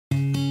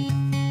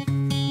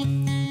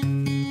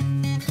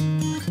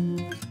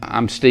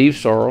I'm Steve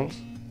Sorrels,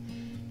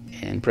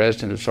 and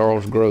president of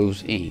Sorrels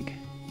Groves Inc.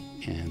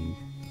 And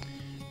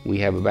we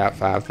have about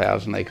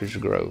 5,000 acres to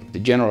grow. The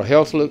general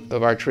health look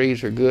of our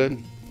trees are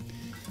good.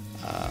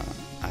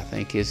 I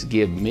think it's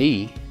given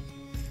me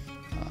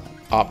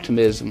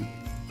optimism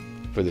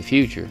for the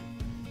future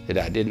that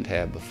I didn't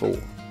have before.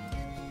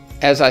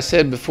 As I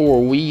said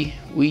before, we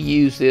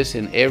use this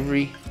in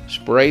every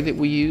spray that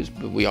we use,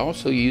 but we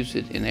also use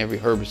it in every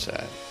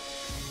herbicide.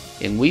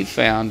 And we've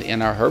found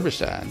in our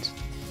herbicides,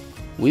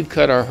 we've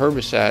cut our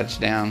herbicides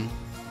down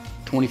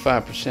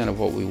 25% of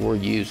what we were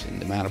using,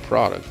 the amount of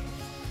product.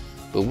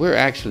 But we're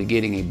actually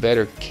getting a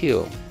better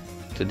kill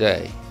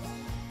today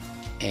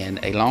and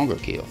a longer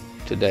kill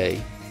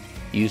today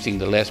using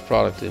the less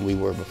product than we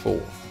were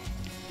before.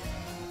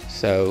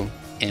 So,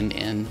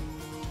 and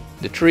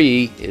the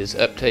tree is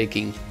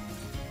uptaking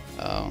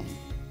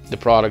the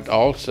product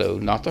also,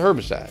 not the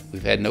herbicide.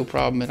 We've had no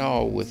problem at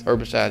all with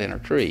herbicide in our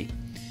tree,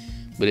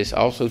 but it's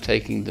also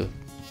taking the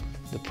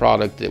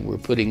product that we're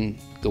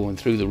going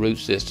through the root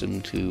system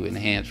to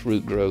enhance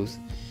root growth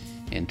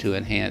and to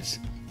enhance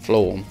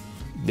phloem,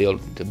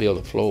 to build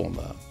a phloem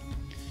up,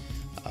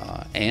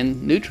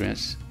 and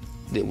nutrients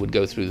that would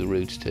go through the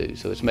roots too.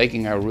 So it's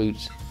making our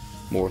roots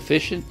more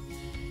efficient,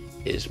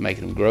 it's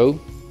making them grow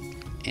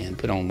and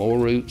put on more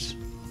roots,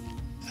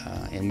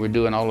 and we're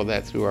doing all of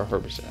that through our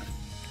herbicide.